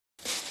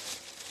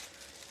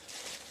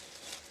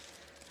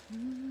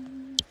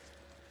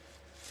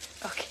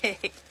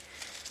Okay.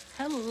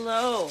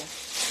 Hello.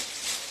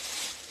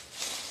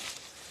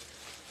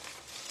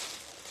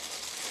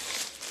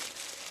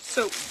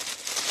 So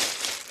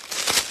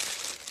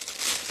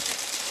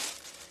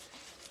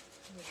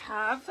we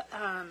have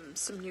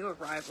some new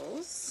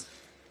arrivals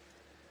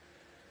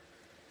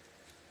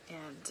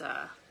and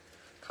a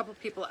couple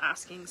people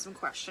asking some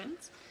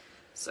questions.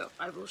 So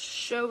I will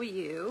show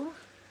you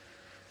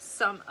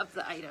some of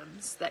the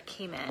items that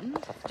came in,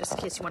 just in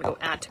case you want to go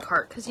add to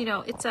cart, because you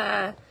know it's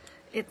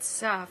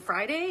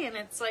Friday and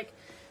it's like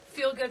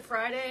feel good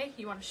Friday.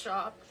 You want to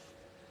shop.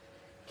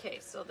 Okay,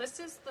 so this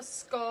is the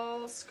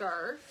skull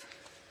scarf,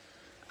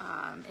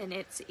 and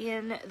it's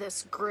in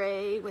this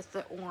gray with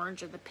the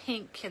orange and the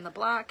pink and the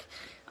black.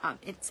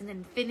 It's an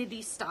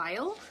infinity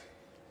style,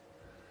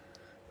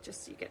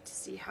 just so you get to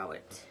see how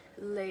it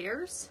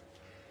layers.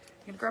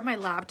 I'm gonna grab my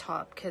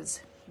laptop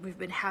because we've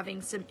been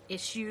having some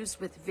issues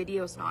with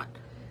videos not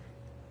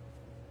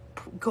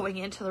going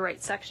into the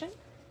right section.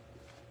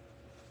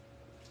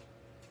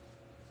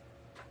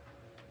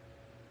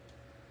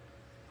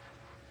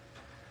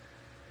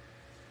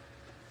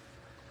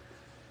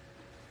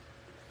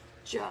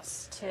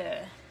 Just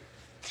to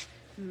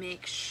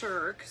make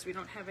sure, because we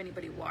don't have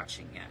anybody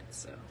watching yet,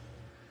 so I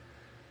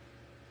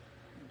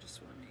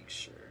just want to make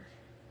sure.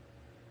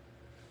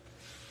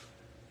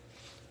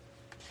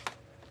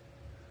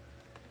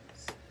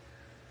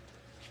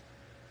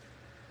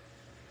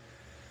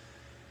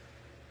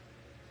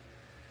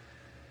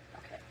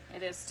 Okay,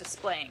 it is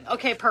displaying.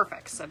 Okay,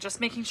 perfect. So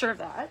just making sure of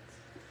that.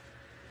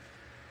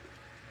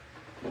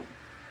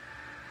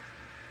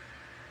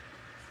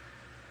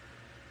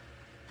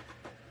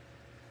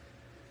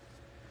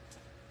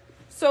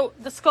 So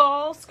the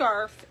skull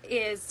scarf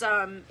is,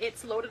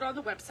 it's loaded on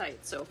the website.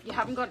 So if you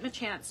haven't gotten a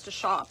chance to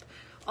shop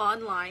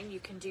online, you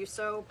can do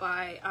so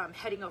by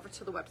heading over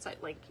to the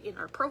website link in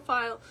our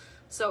profile.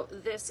 So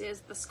this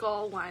is the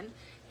skull one,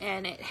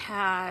 and it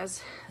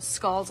has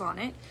skulls on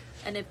it.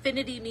 An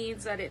infinity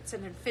means that it's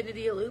an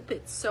infinity loop.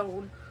 It's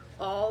sewn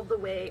all the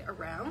way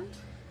around.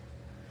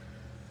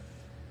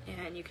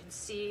 And you can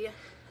see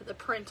the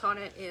print on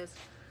it is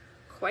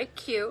quite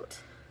cute.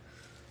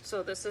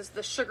 So this is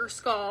the sugar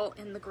skull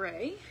in the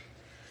gray.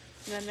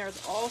 And then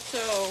there's also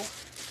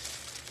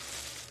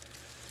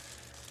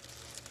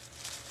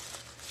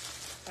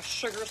a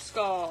sugar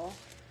skull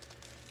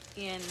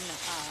in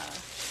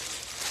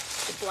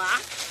the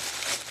black.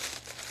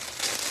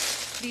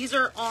 These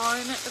are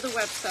on the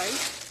website.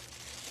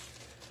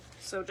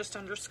 So just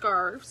under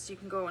scarves, you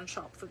can go and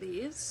shop for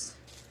these.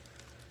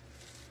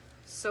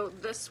 So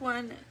this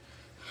one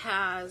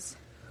has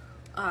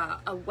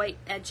a white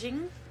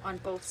edging on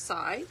both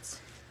sides.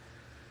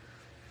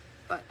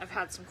 But I've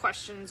had some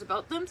questions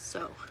about them,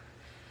 so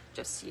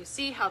just so you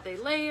see how they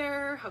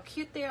layer, how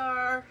cute they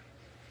are, in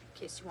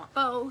case you want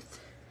both.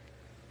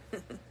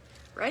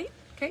 Right?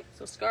 Okay,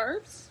 so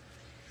scarves.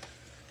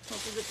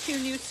 Those are the two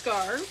new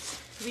scarves.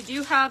 We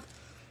do have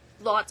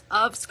lots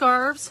of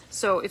scarves,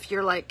 so if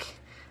you're like,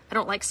 I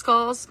don't like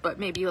skulls, but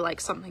maybe you like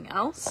something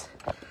else,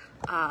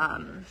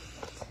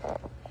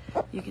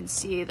 you can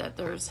see that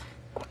there's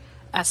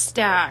a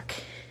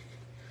stack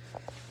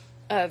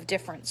of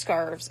different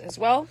scarves as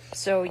well.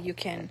 So you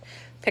can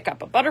pick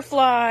up a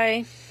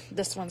butterfly.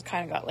 This one's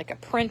kind of got like a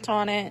print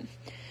on it.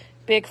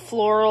 Big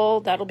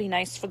floral, that'll be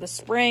nice for the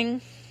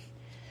spring.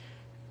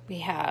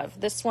 We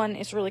have this one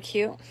is really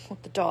cute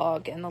with the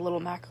dog and the little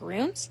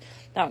macaroons.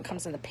 That one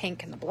comes in the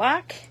pink and the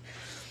black.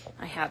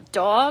 I have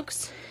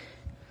dogs,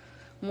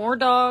 more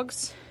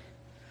dogs,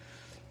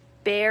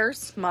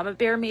 bears, mama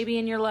bear maybe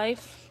in your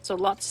life. So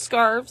lots of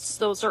scarves.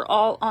 Those are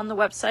all on the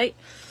website.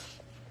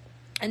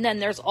 And then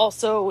there's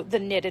also the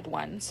knitted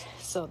ones.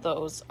 So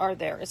those are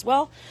there as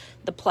well.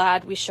 The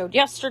plaid we showed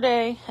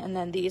yesterday. And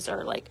then these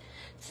are like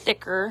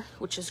thicker,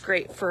 which is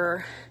great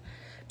for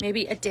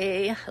maybe a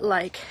day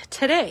like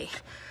today.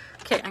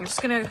 Okay, I'm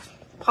just going to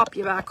pop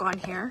you back on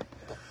here.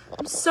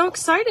 I'm so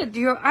excited.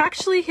 You're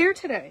actually here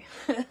today.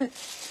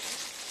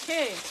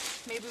 Okay,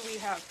 maybe we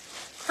have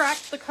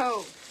cracked the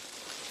code.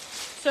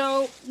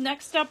 So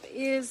next up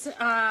is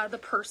the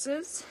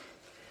purses.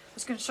 I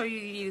was going to show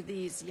you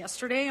these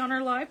yesterday on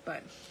our live,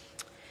 but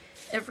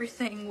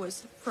everything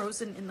was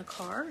frozen in the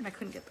car and I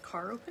couldn't get the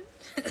car open.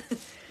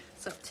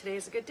 So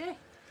today's a good day.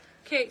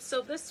 Okay,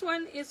 so this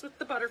one is with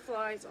the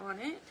butterflies on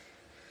it.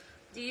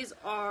 These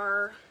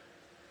are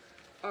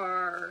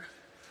our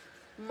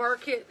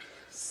market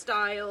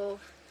style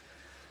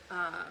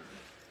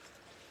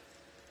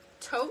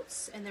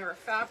totes, and they're a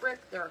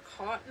fabric, they're a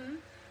cotton.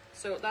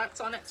 So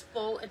that's on its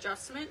full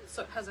adjustment,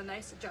 so it has a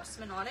nice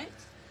adjustment on it.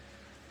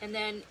 And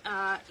then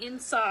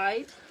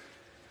inside,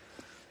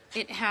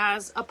 it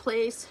has a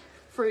place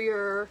for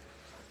your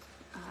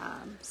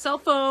cell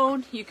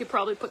phone. You could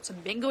probably put some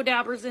bingo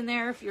dabbers in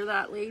there if you're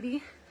that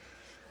lady.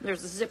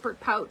 There's a zippered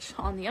pouch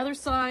on the other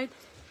side.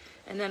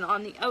 And then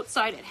on the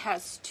outside, it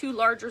has two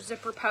larger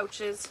zipper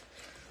pouches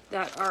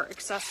that are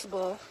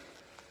accessible.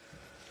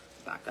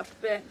 Back up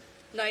a bit.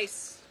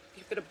 Nice.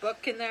 You put a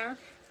book in there.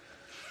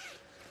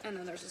 And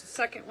then there's a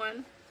second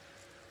one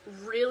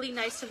really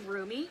nice and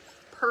roomy.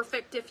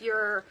 Perfect if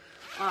you're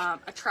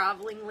a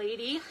traveling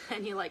lady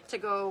and you like to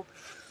go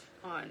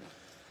on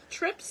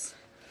trips.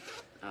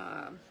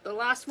 The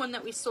last one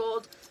that we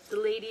sold, the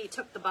lady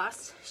took the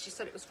bus. She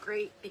said it was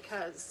great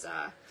because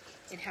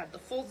it had the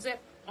full zip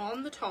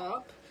on the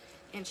top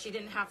and she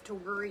didn't have to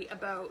worry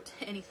about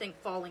anything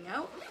falling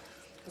out.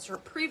 Because her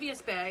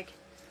previous bag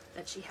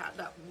that she had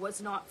that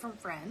was not from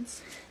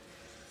Friendz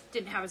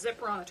didn't have a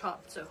zipper on the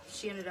top, so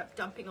she ended up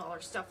dumping all her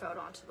stuff out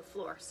onto the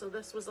floor. So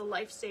this was a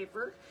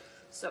lifesaver.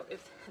 So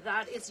if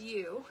that is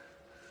you,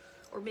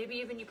 or maybe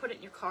even you put it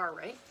in your car,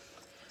 right?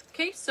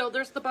 Okay, so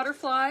there's the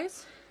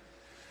butterflies.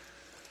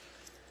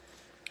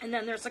 And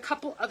then there's a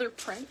couple other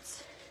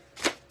prints.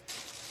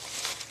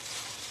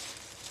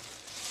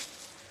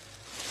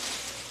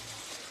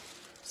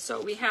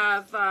 So we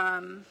have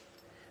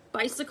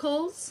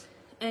bicycles,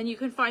 and you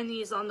can find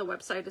these on the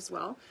website as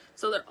well.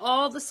 So they're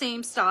all the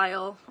same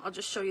style. I'll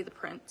just show you the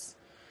prints.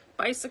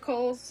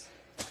 Bicycles.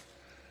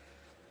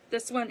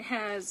 This one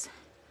has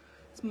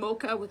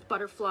mocha with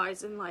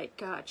butterflies and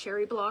like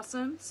cherry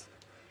blossoms.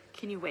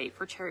 Can you wait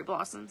for cherry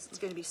blossoms? It's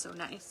going to be so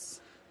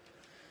nice.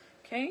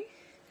 Okay.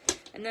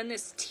 And then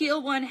this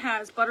teal one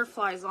has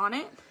butterflies on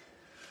it.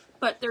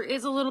 But there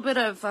is a little bit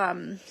of,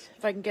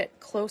 if I can get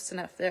close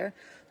enough there,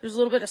 there's a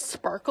little bit of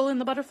sparkle in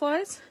the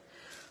butterflies.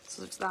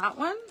 So there's that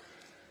one.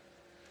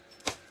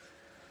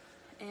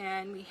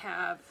 And we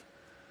have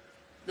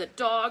the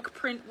dog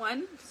print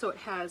one. So it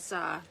has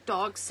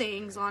dog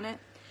sayings on it.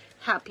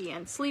 Happy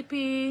and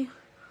sleepy.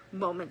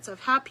 Moments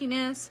of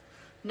happiness.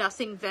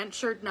 Nothing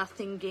ventured,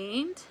 nothing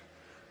gained.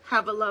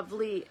 Have a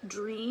lovely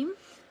dream.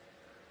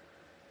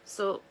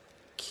 So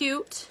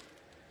cute.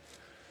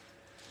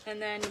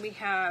 And then we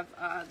have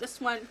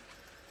this one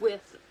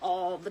with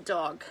all the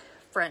dog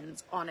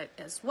friends on it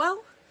as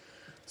well.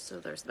 So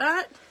there's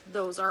that.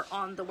 Those are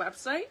on the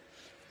website.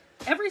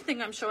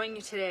 Everything I'm showing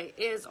you today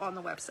is on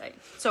the website.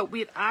 So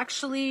we've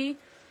actually,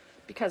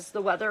 because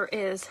the weather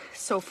is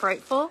so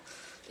frightful,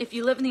 if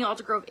you live in the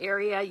Aldergrove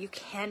area, you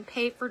can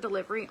pay for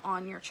delivery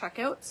on your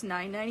checkout. It's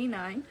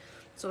 $9.99.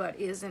 So that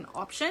is an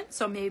option.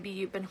 So maybe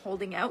you've been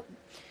holding out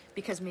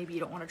because maybe you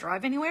don't want to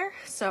drive anywhere.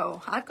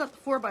 So I've got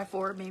the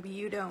 4x4, maybe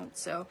you don't.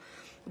 So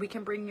we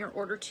can bring your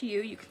order to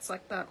you. You can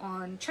select that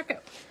on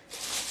checkout.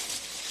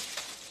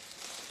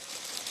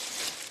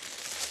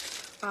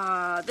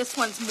 This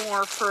one's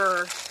more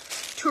for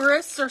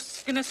tourists. Are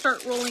going to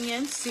start rolling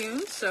in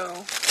soon. So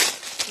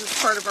this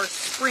is part of our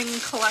spring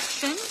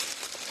collection.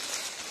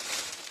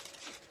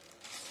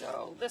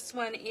 So this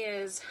one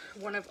is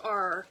one of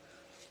our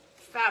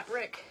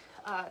fabric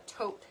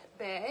tote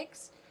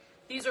bags.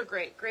 These are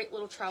great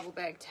little travel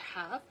bag to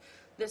have.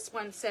 This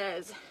one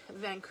says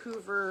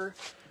Vancouver,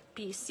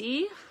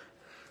 BC.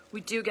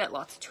 We do get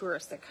lots of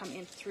tourists that come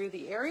in through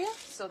the area,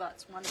 so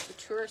that's one of the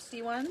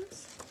touristy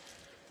ones.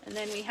 And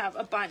then we have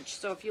a bunch.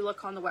 So if you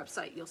look on the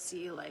website, you'll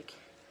see like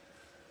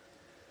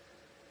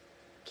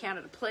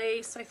Canada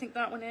Place, I think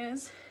that one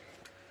is.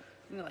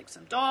 We like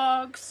some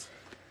dogs,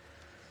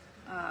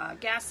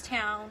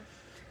 Gastown.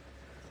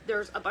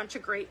 There's a bunch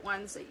of great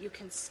ones that you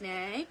can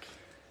snag.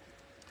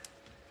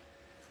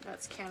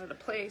 That's Canada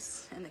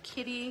Place and the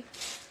kitty.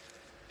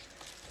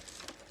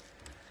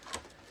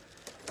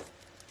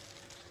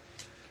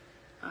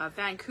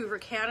 Vancouver,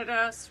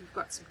 Canada. So we've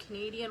got some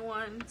Canadian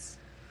ones.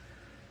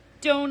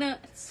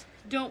 Donuts.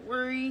 Don't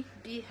worry,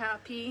 be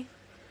happy.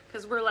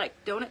 Because we're like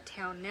donut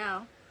town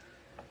now.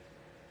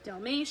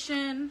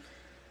 Dalmatian.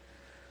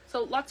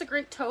 So lots of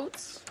great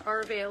totes are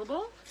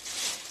available.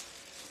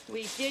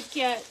 We did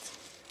get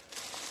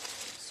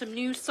some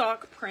new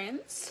sock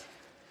prints.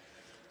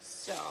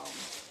 So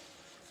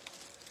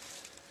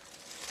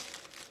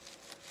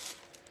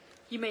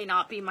you may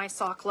not be my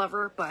sock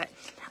lover, but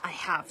I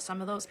have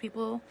some of those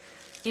people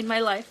in my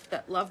life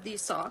that love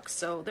these socks,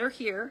 so they're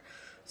here.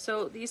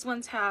 So these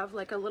ones have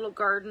like a little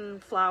garden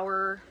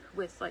flower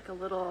with like a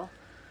little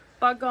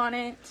bug on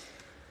it.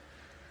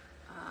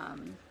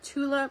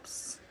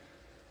 Tulips.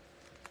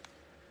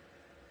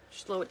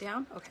 Slow it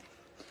down. Okay.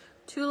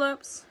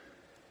 Tulips.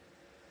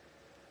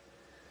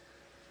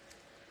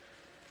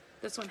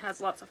 This one has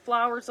lots of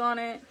flowers on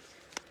it.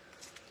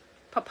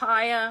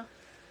 Papaya.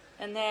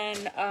 And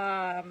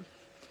then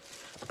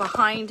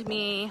behind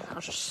me,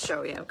 I'll just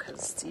show you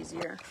because it's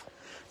easier.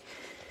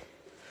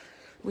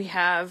 We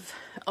have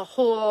a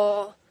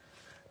whole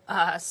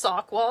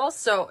sock wall.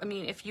 So, I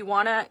mean, if you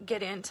want to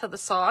get into the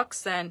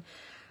socks, then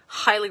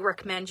highly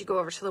recommend you go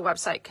over to the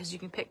website because you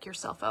can pick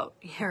yourself out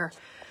your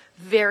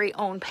very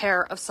own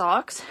pair of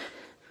socks.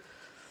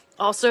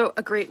 Also,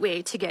 a great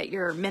way to get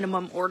your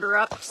minimum order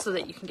up so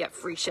that you can get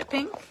free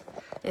shipping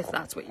if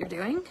that's what you're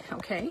doing.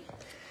 Okay.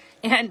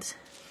 And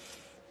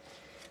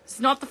it's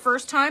not the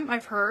first time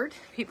I've heard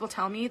people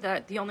tell me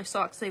that the only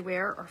socks they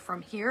wear are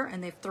from here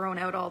and they've thrown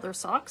out all their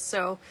socks.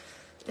 So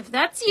if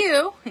that's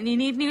you and you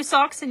need new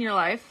socks in your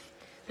life,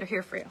 they're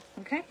here for you.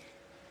 Okay.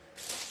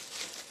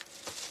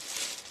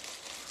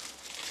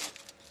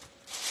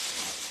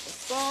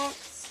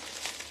 Socks.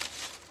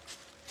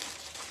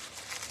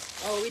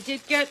 Oh, we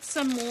did get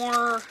some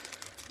more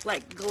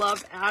like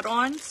glove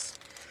add-ons.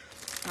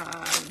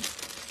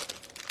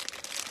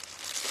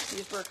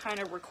 These were kind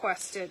of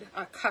requested.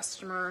 A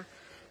customer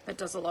that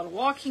does a lot of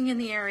walking in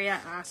the area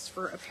asked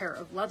for a pair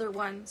of leather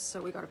ones.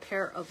 So we got a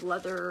pair of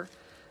leather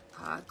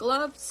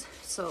gloves.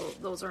 So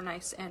those are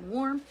nice and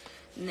warm.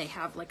 And they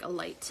have like a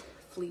light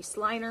fleece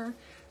liner.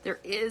 There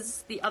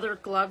is the other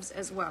gloves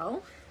as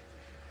well,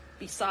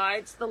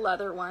 besides the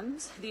leather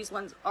ones. These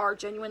ones are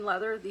genuine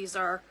leather. These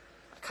are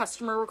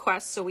customer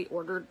requests, so we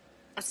ordered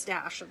a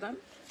stash of them.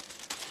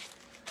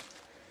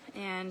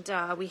 And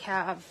we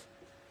have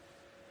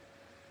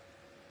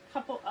a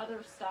couple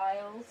other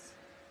styles.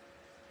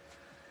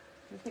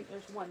 I think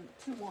there's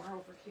two more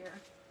over here.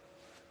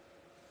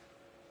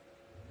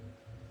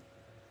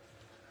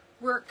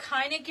 We're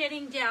kind of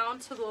getting down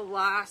to the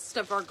last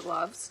of our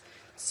gloves,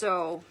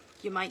 so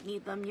you might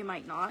need them, you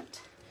might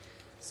not.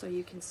 So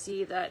you can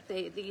see that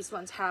these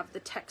ones have the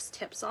text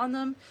tips on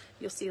them.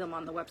 You'll see them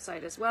on the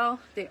website as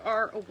well. They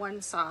are a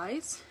one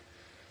size.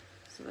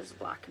 So there's a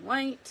black and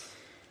white.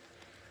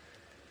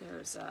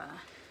 There's a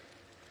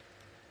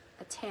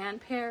tan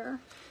pair,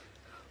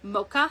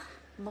 mocha,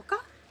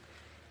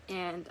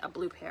 and a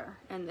blue pair.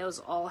 And those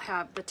all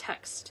have the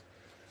text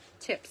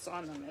tips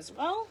on them as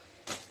well.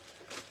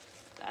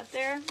 That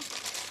there.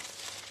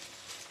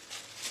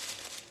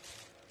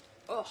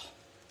 Oh.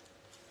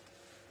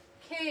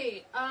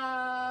 Okay,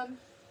 yeah,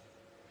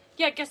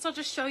 I guess I'll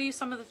just show you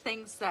some of the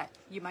things that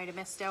you might have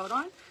missed out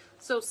on.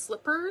 So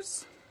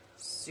slippers,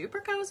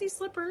 super cozy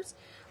slippers.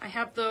 I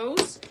have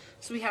those.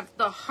 So we have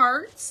the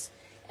hearts,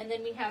 and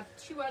then we have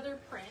two other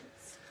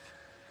prints.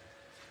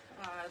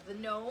 The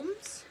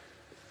gnomes,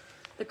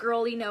 the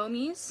girly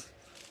gnomies.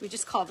 We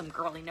just call them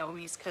girly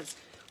gnomies because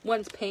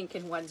one's pink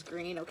and one's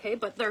green, okay?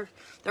 But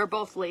they're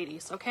both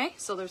ladies, okay?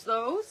 So there's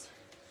those.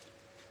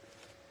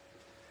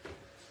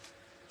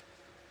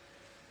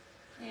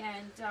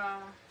 And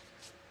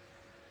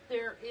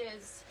there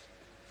is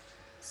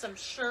some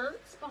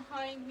shirts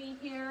behind me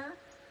here.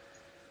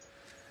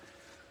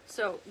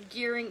 So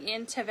gearing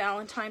into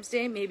Valentine's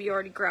Day, maybe you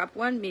already grabbed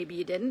one, maybe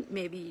you didn't,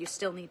 maybe you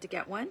still need to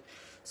get one.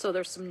 So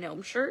there's some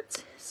gnome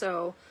shirts.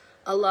 So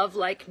a love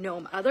like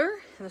gnome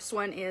other. This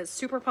one is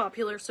super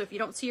popular. So if you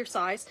don't see your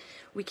size,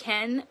 we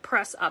can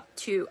press up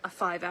to a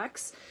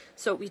 5X.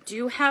 So we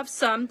do have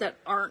some that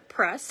aren't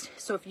pressed.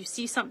 So if you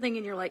see something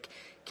and you're like,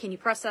 can you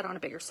press that on a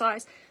bigger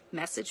size?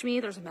 Message me.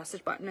 There's a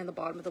message button in the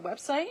bottom of the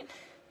website.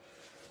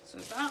 So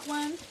that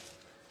one.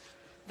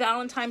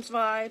 Valentine's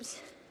vibes.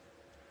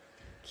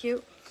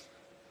 Cute.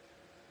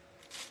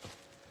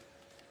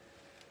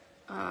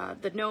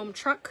 The gnome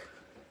truck.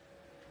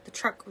 The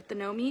truck with the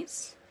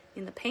gnomies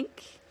in the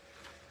pink.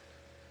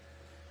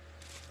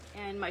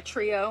 And my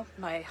trio,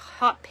 my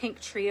hot pink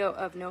trio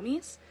of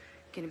gnomies.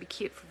 Gonna be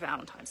cute for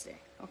Valentine's Day.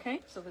 Okay,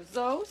 so there's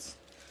those.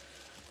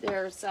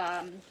 There's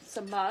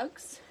some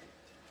mugs.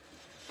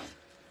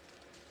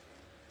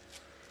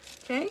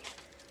 Okay.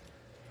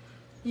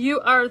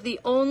 You are the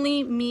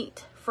only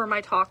meat for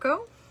my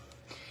taco.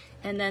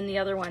 And then the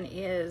other one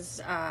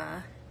is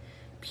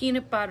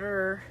peanut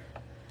butter.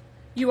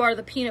 You are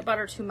the peanut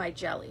butter to my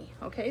jelly.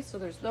 Okay, so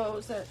there's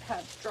those that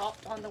have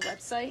dropped on the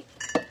website.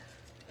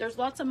 There's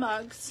lots of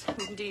mugs.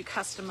 We can do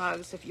custom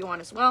mugs if you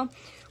want as well.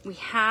 We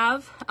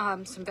have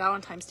some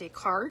Valentine's Day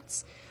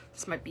cards.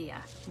 This might be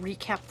a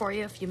recap for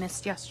you if you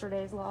missed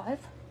yesterday's live.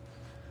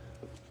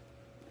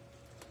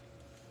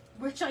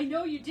 Which I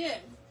know you did,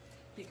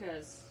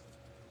 because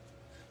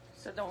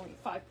you said only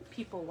 5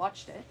 people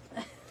watched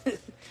it.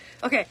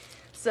 Okay,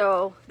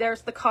 so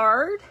there's the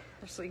card.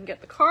 So you can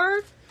get the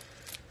card.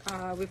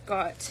 We've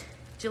got,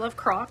 do you love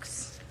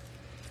Crocs?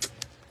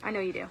 I know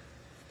you do.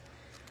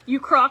 You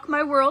crock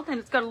my world, and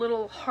it's got a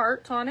little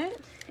heart on it.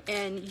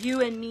 And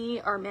you and me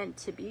are meant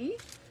to be.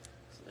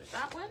 So there's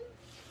that one.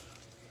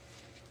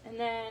 And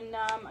then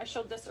I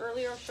showed this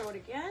earlier. I'll show it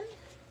again.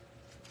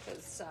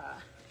 Because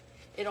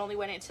it only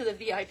went into the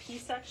VIP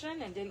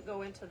section and didn't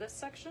go into this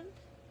section.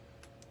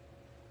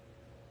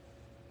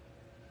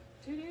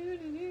 Okay.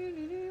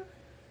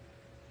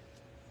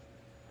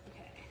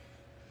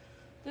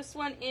 This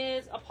one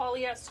is a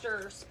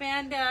polyester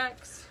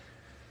spandex.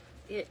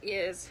 It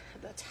is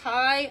the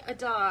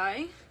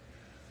tie-a-dye.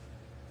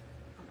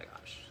 Oh my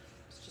gosh,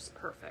 it's just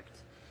perfect.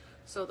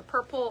 So the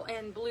purple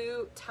and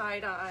blue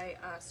tie-dye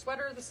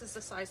sweater. This is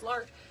the size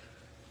large.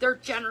 They're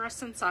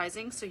generous in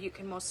sizing, so you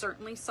can most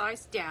certainly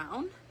size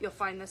down. You'll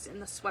find this in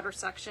the sweater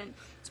section.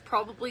 It's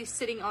probably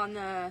sitting on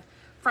the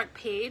front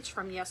page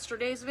from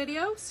yesterday's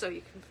video, so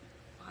you can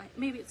buy it.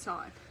 Maybe it's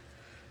not.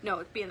 No,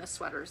 it'd be in the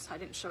sweaters. I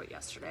didn't show it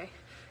yesterday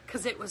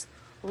because it was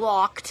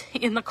locked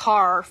in the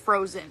car,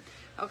 frozen.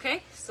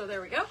 Okay, so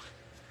there we go.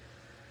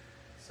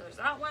 So there's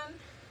that one.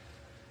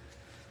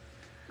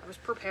 I was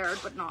prepared,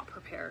 but not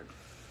prepared.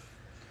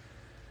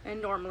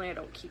 And normally I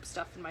don't keep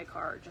stuff in my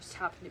car. It just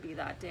happened to be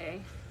that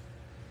day.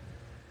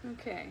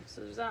 Okay,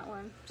 so there's that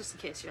one. Just in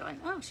case you're like,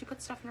 oh, she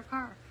put stuff in her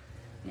car.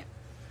 Yeah.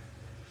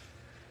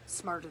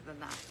 Smarter than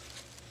that.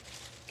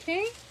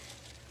 Okay,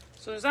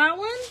 so there's that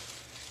one.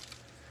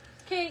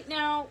 Okay,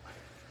 now,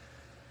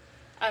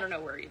 I don't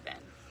know where you've been,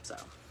 so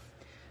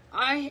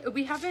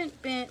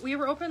We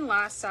were open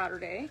last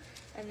Saturday,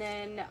 and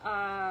then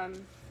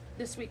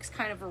this week's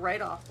kind of a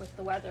write-off with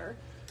the weather.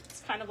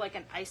 It's kind of like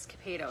an ice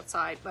capade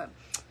outside, but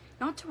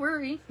not to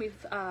worry.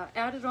 We've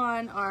added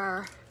on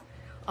our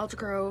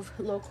Aldergrove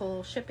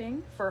local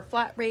shipping for a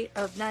flat rate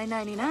of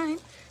 $9.99 in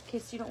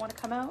case you don't want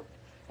to come out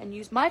and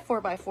use my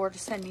 4x4 to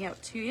send me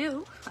out to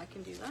you. I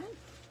can do that.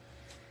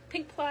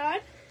 Pink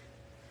plaid.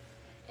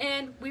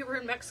 And we were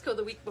in Mexico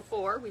the week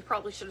before. We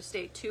probably should have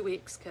stayed 2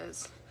 weeks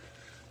because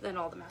then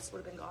all the mess would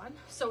have been gone.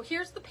 So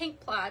here's the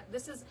pink plaid.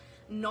 This is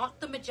not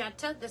the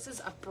magenta. This is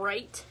a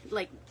bright,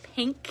 like,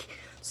 pink.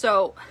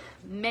 So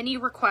many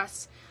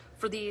requests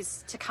for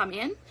these to come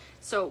in.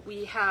 So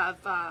we have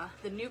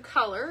the new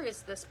color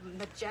is this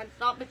magenta,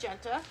 not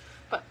magenta,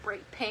 but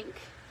bright pink.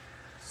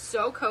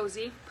 So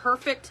cozy,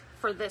 perfect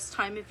for this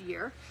time of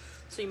year.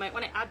 So you might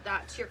want to add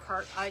that to your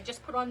cart. I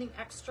just put on the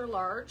extra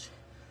large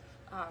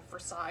for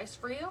size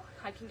for you.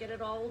 I can get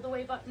it all the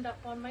way buttoned up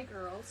on my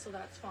girls, so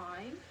that's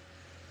fine.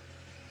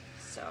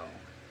 So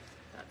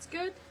that's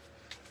good.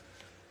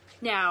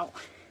 Now,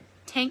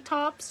 tank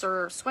tops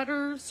or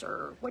sweaters,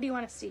 or what do you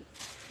want to see?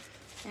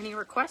 Any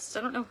requests?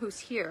 I don't know who's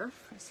here.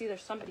 I see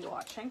there's somebody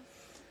watching.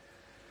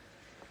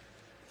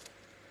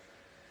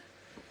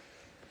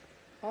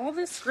 All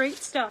this great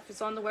stuff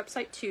is on the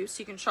website too, so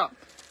you can shop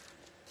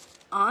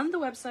on the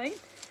website.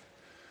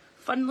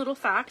 Fun little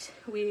fact,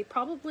 we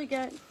probably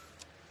get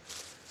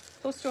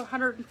close to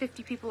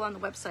 150 people on the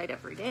website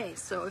every day.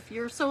 So if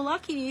you're so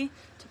lucky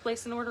to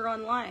place an order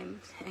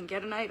online and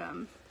get an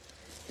item,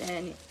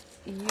 then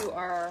you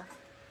are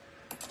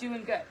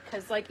doing good.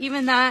 Because like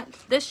even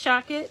this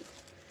jacket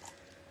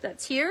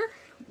that's here,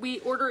 we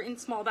order in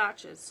small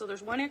batches. So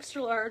there's one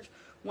extra large,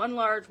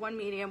 one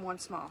medium, one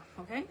small.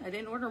 Okay, I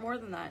didn't order more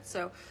than that.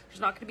 So there's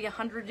not going to be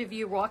 100 of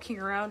you walking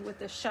around with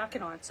this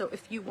jacket on. So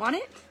if you want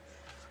it,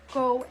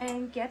 go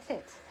and get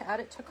it. Add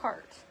it to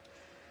cart.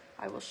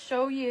 I will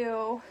show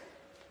you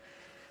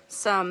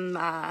some,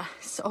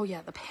 oh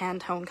yeah, the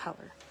Pantone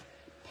color.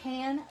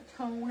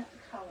 Pantone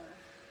color.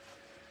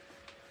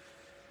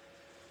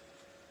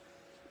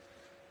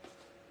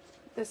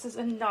 This is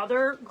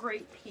another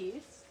great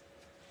piece.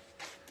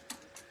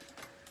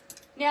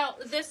 Now,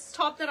 this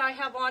top that I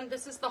have on,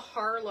 this is the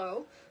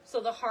Harlow. So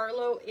the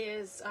Harlow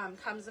is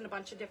comes in a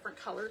bunch of different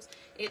colors.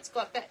 It's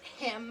got that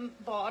hem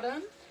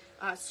bottom,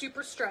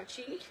 super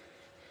stretchy.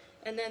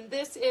 And then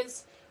this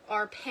is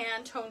our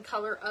Pantone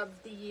color of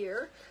the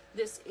year.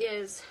 This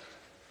is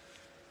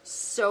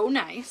so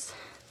nice.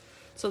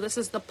 So this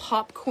is the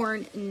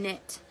popcorn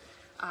knit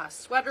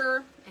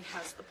sweater. It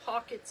has the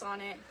pockets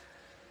on it.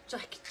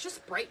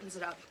 Just brightens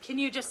it up. Can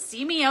you just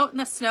see me out in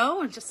the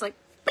snow and just like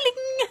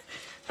bling,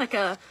 like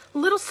a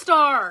little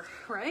star,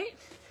 right?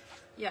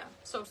 Yeah,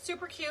 so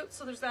super cute.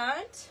 So there's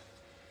that.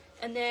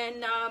 And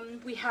then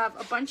we have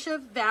a bunch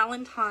of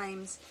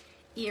Valentine's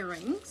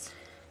earrings.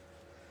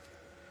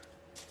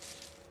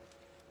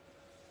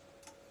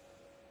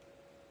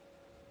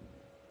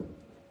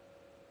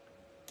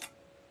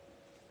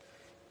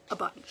 A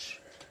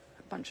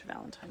bunch of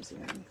Valentine's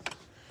earrings.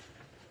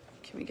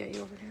 Can we get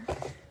you over here?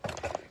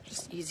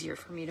 Just easier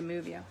for me to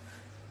move you.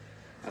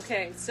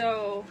 Okay,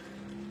 so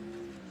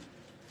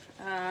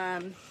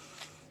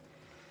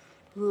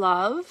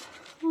love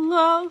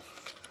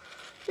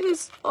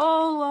is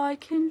all I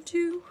can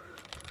do.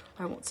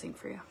 I won't sing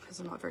for you because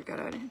I'm not very good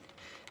at it. You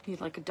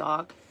need like a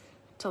dog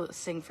till it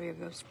sing for you. It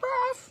goes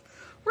ruff,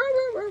 ruff,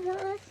 ruff,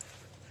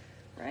 ruff,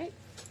 right?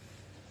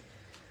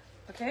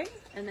 Okay,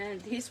 and then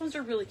these ones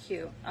are really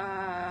cute.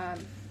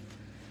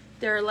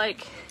 They're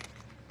like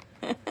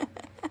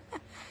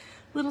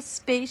little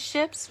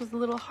spaceships with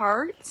little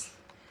hearts.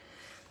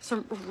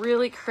 Some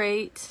really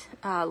great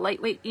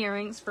lightweight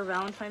earrings for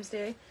Valentine's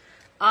Day.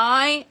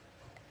 I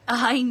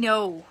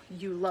know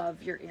you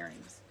love your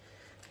earrings.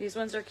 These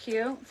ones are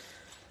cute.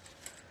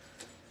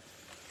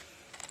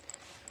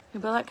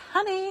 You'll be like,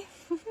 honey,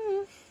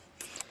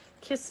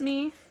 kiss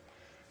me.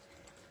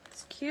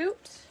 It's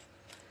cute.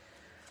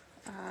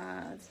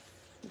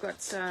 We've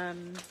got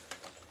some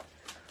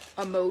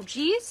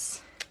emojis.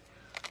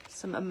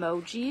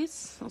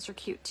 Those are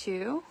cute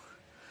too.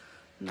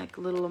 Like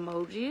little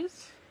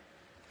emojis.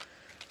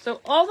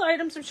 So all the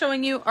items I'm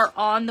showing you are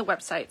on the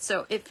website.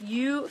 So if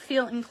you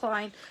feel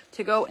inclined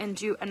to go and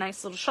do a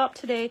nice little shop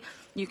today,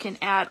 you can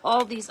add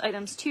all these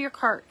items to your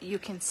cart. You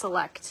can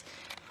select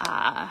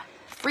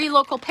free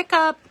local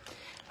pickup.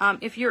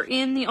 If you're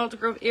in the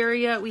Aldergrove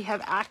area, we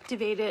have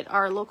activated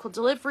our local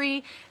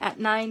delivery at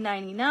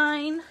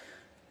 $9.99.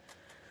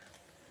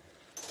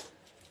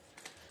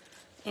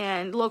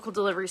 And local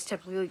deliveries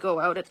typically go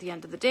out at the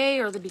end of the day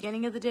or the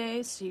beginning of the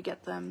day, so you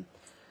get them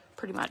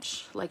pretty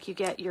much like you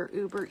get your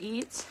Uber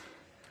Eats,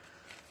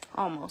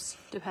 almost,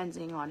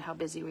 depending on how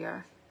busy we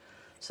are.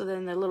 So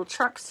then the little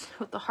trucks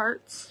with the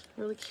hearts,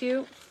 really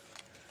cute.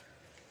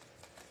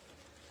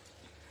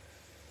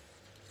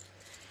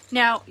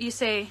 Now, you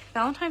say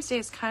Valentine's Day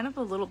is kind of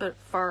a little bit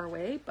far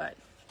away, but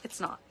it's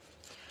not.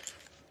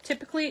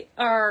 Typically,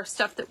 our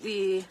stuff that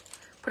we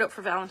put out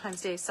for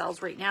Valentine's Day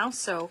sells right now.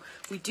 So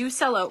we do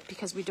sell out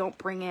because we don't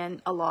bring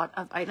in a lot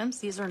of items.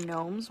 These are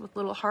gnomes with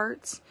little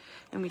hearts,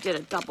 and we did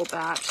a double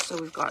batch.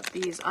 So we've got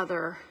these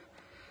other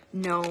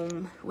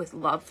gnome with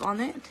love on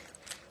it.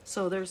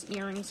 So there's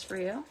earrings for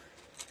you.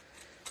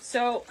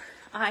 So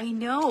I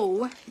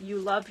know you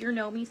love your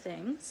gnomey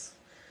things.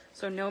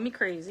 So gnomey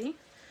crazy.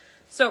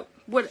 So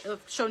what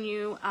I've shown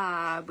you,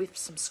 we have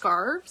some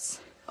scarves.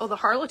 Oh, the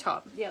Harlow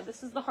top. Yeah,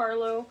 this is the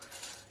Harlow.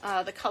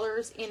 The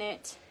colors in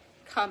it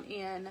come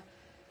in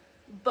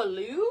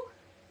blue.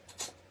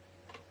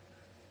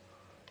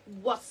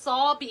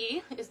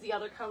 Wasabi is the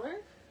other color.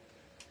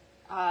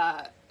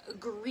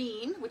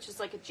 Green, which is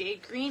like a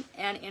jade green,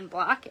 and in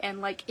black.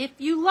 And like, if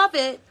you love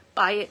it,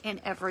 buy it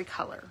in every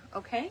color.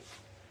 Okay?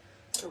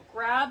 So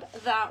grab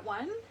that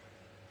one.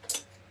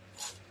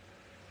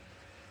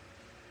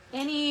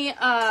 Any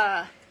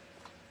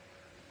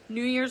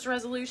New Year's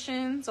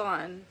resolutions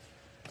on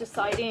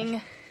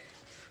deciding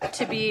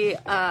to be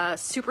a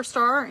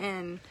superstar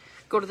and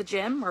go to the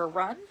gym or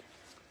run?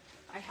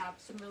 I have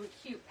some really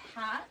cute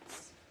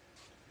hats.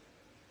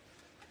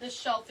 This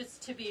shelf is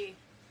to be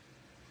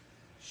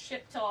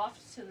shipped off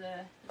to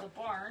the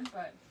barn,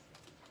 but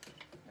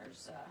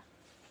there's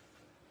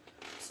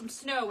some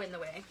snow in the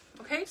way.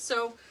 Okay,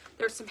 so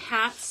there's some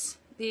hats.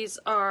 These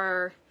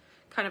are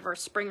kind of our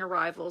spring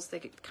arrivals. They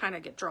kind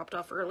of get dropped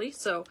off early.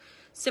 So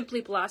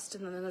Simply Blessed,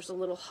 and then there's a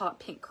little hot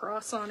pink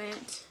cross on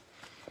it.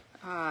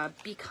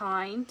 Be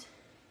Kind,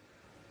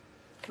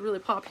 really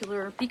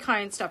popular. Be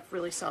Kind stuff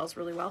really sells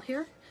really well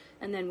here.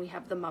 And then we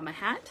have the Mama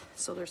hat.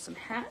 So there's some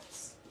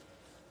hats.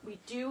 We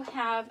do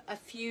have a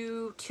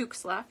few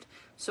toques left.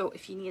 So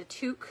if you need a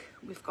toque,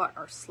 we've got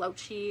our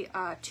slouchy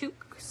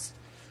toques.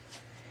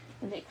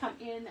 And they come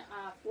in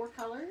 4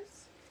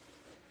 colors.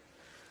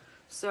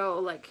 So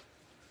like,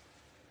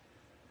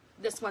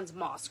 this one's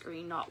moss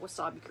green, not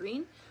wasabi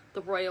green.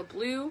 The royal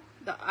blue,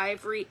 the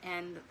ivory,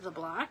 and the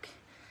black.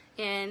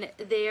 And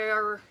they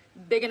are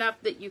big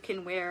enough that you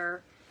can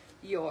wear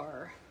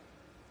your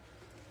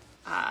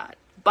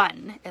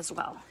bun as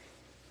well.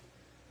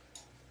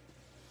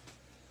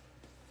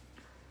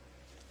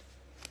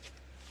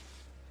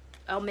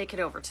 I'll make it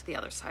over to the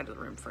other side of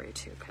the room for you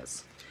too,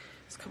 because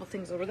there's a couple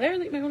things over there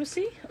that you might want to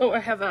see. Oh, I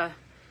have a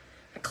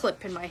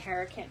clip in my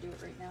hair. I can't do it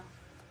right now.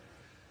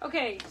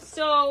 Okay,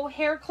 so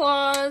hair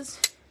claws.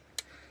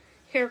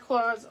 Hair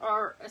claws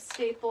are a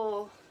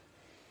staple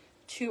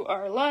to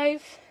our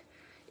life.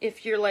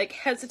 If you're like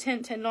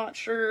hesitant and not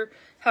sure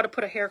how to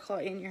put a hair claw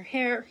in your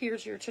hair,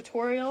 here's your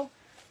tutorial.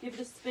 Give it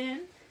a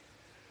spin.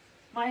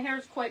 My hair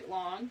is quite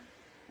long,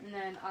 and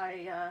then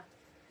I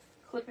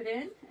clip it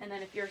in, and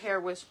then if your hair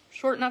was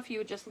short enough, you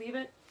would just leave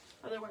it.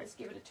 Otherwise,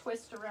 give it a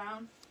twist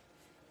around,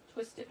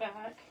 twist it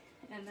back,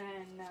 and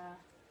then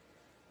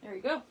there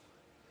you go.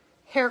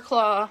 Hair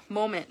claw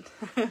moment.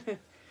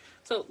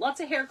 So lots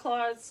of hair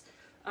claws.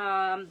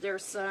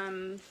 There's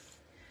some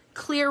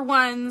clear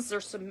ones,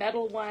 there's some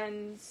metal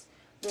ones.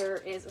 There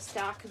is a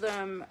stack of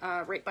them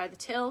right by the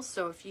till.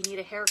 So if you need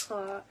a hair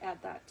claw,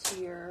 add that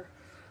to your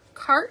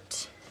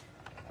cart.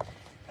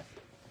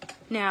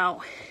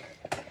 Now,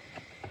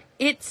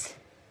 it's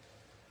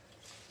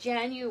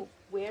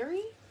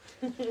January,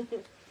 so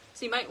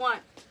you might want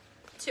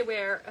to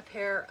wear a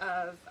pair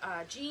of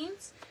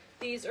jeans.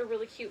 These are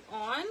really cute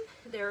on.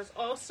 There's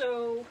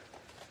also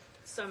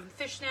some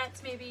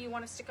fishnets maybe you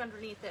want to stick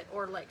underneath it,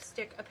 or like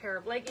stick a pair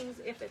of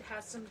leggings if it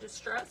has some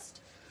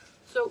distressed.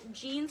 So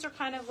jeans are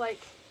kind of like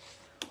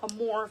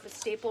more of a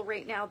staple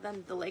right now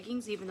than the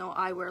leggings, even though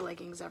I wear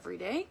leggings every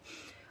day.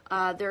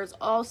 There's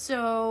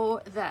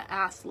also the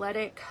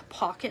athletic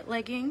pocket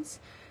leggings.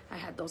 I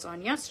had those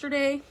on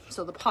yesterday.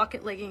 So the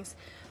pocket leggings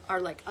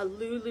are like a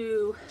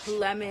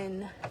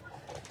Lululemon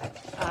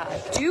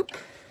dupe.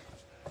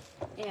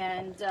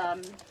 And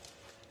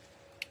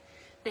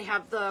they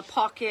have the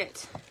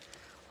pocket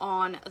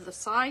on the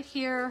side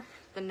here,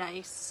 the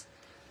nice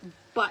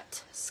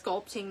butt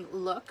sculpting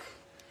look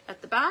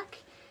at the back.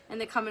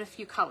 And they come in a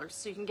few colors.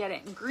 So you can get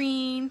it in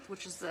green,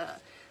 which is the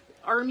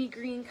army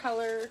green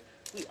color.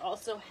 We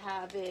also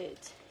have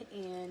it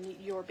in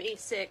your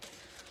basic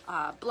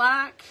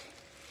black.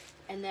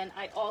 And then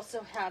I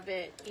also have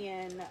it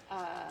in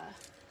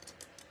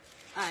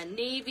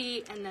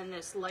navy, and then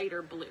this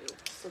lighter blue.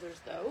 So there's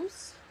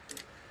those.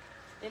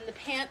 In the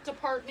pant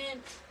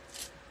department,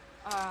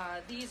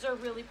 these are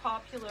really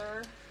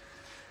popular.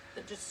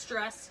 The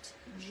distressed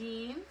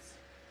jeans.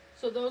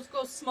 So those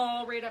go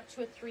small right up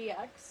to a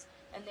 3X.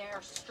 And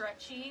they're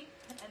stretchy.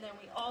 And then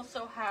we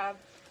also have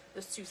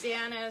the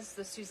Susannas.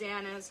 The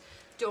Susannas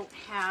don't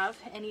have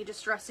any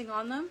distressing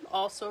on them.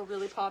 Also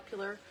really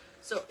popular.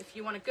 So if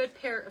you want a good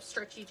pair of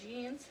stretchy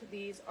jeans,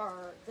 these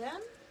are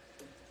them.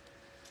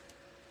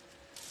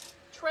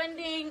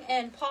 Trending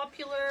and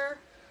popular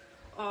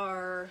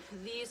are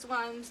these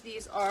ones.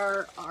 These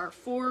are our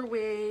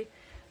 4-way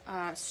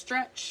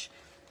stretch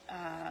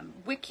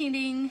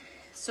wicketing.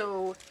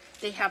 So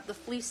they have the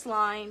fleece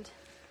lined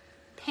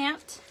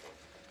pant,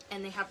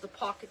 and they have the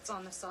pockets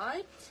on the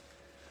side.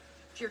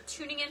 If you're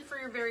tuning in for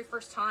your very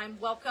first time,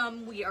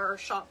 welcome. We are a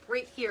shop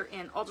right here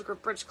in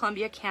Aldergrove, British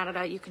Columbia,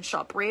 Canada. You can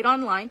shop right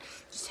online.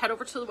 Just head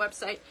over to the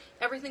website.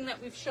 Everything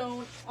that we've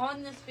shown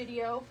on this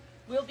video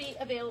will be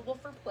available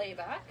for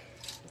playback.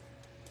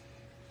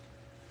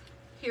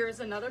 Here's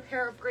another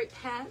pair of great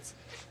pants.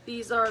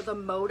 These are the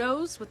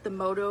Motos with the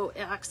Moto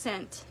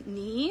accent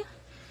knee.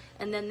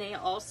 And then they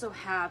also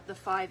have the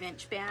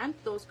 5-inch band.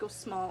 Those go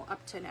small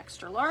up to an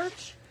extra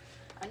large.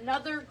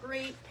 Another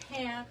great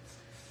pant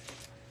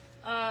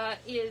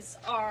is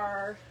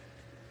our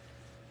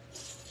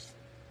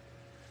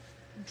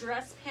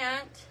dress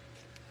pant,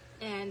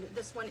 and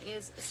this one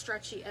is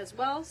stretchy as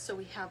well, so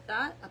we have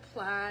that, a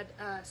plaid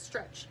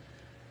stretch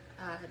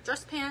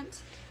dress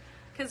pant,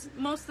 because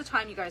most of the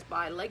time you guys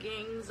buy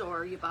leggings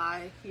or you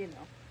buy, you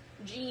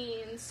know,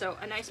 jeans, so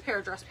a nice pair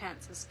of dress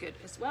pants is good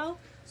as well.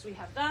 So we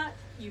have that.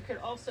 You could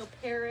also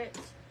pair it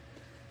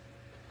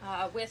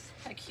with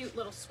a cute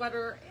little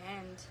sweater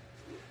and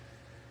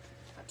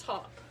a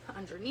top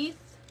underneath.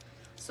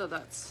 So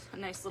that's a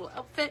nice little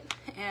outfit.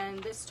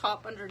 And this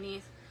top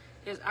underneath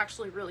is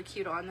actually really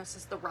cute on. This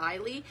is the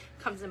Riley.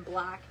 Comes in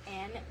black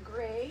and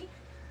gray.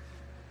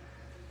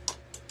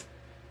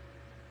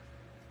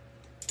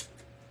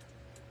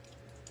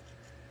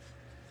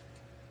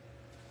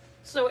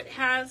 So it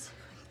has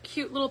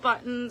cute little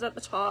buttons at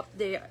the top.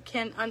 They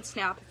can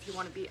unsnap if you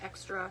want to be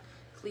extra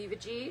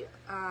cleavagey,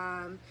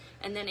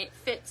 and then it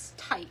fits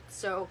tight.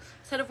 So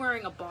instead of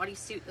wearing a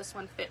bodysuit, this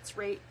one fits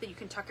right, that you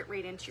can tuck it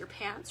right into your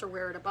pants or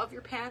wear it above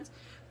your pants,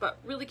 but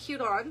really cute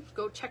on.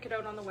 Go check it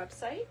out on the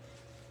website.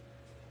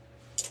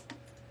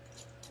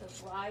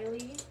 The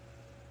Riley.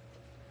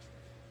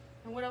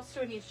 And what else do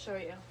I need to show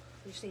you?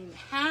 We've seen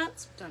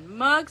hats, we've done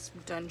mugs,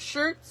 we've done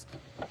shirts,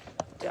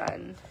 we've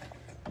done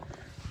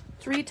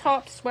 3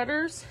 top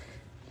sweaters,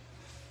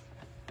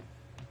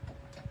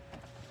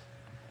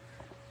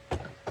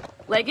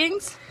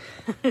 leggings.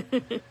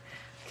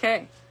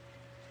 Okay,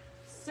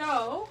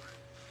 so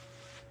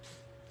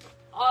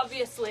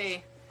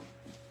obviously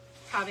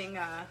having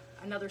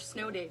another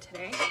snow day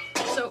today.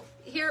 So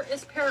here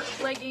is a pair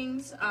of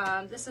leggings.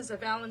 This is a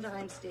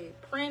Valentine's Day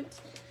print.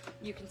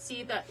 You can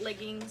see that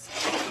leggings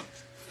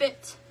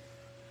fit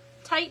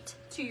tight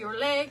to your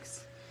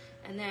legs,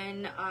 and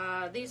then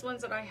these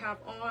ones that I have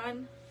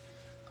on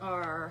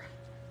are,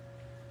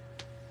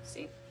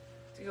 see,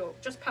 to go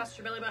just past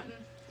your belly button.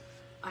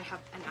 I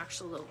have an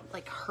actual little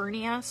like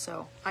hernia,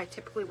 so I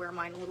typically wear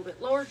mine a little bit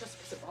lower just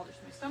because it bothers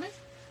my stomach.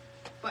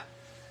 But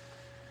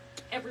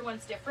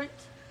everyone's different.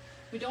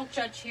 We don't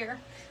judge here.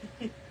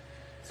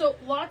 So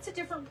lots of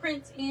different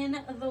prints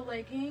in the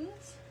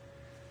leggings.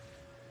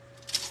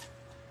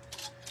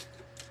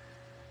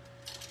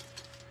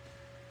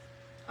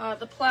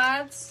 The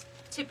plaids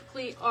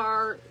typically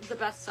are the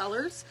best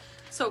sellers.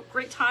 So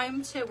great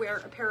time to wear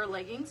a pair of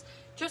leggings,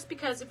 just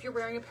because if you're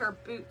wearing a pair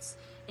of boots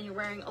and you're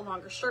wearing a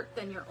longer shirt,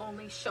 then you're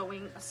only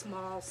showing a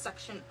small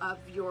section of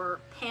your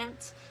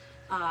pant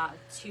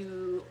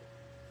to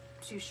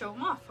show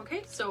them off,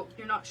 okay? So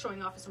you're not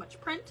showing off as much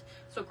print,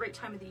 so great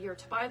time of the year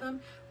to buy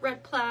them.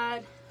 Red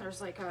plaid,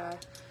 there's like a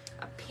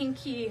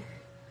pinky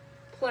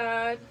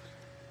plaid,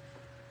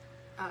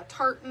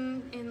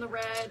 tartan in the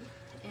red,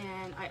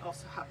 and I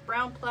also have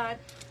brown plaid.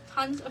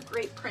 Tons of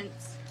great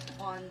prints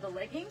on the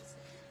leggings,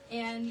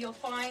 and you'll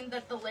find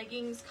that the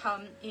leggings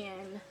come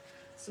in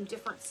some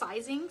different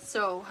sizing.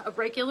 So a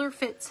regular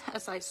fits a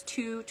size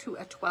 2 to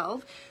a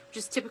 12, which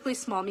is typically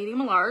small,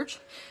 medium, large.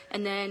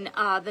 And then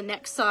the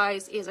next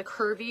size is a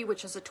curvy,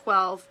 which is a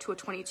 12 to a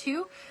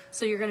 22.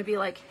 So you're going to be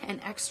like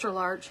an extra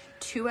large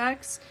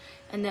 2X.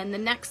 And then the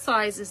next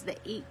size is the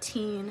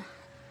 18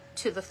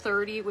 to the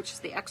 30, which is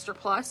the extra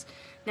plus.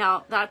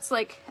 Now that's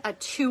like a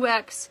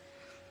 2X,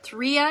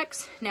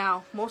 3X.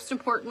 Now, most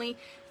importantly,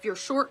 if you're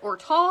short or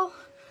tall,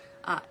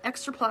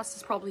 extra plus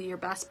is probably your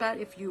best bet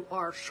if you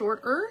are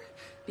shorter,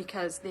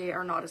 because they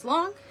are not as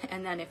long.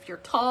 And then if you're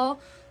tall,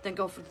 then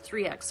go for the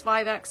 3X,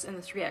 5X, and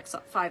the 3X,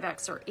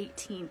 5X are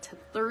 18 to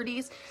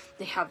 30s.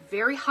 They have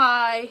very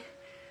high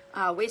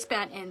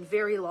waistband and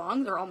very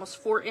long. They're almost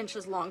 4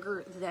 inches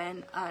longer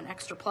than an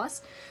extra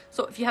plus.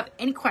 So if you have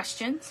any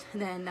questions,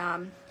 then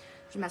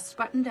there's a message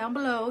button down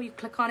below. You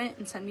click on it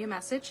and send me a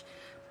message.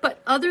 But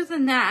other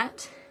than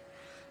that,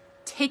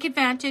 take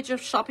advantage of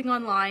shopping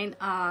online.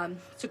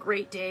 It's a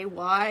great day.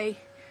 Why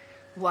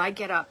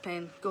get up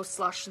and go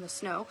slush in the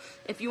snow?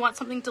 If you want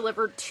something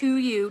delivered to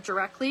you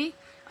directly,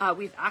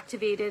 we've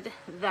activated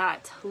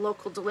that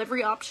local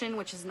delivery option,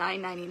 which is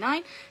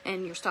 $9.99,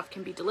 and your stuff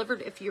can be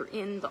delivered if you're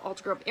in the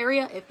Aldergrove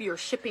area. If you're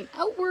shipping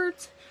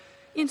outwards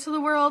into the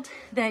world,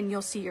 then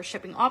you'll see your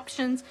shipping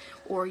options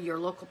or your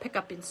local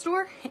pickup in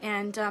store.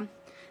 And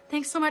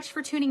thanks so much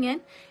for tuning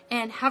in,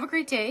 and have a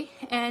great day.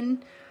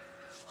 And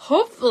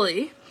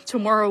hopefully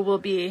tomorrow will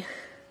be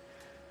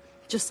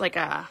just like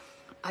a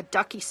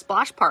ducky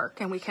splash park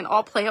and we can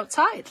all play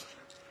outside.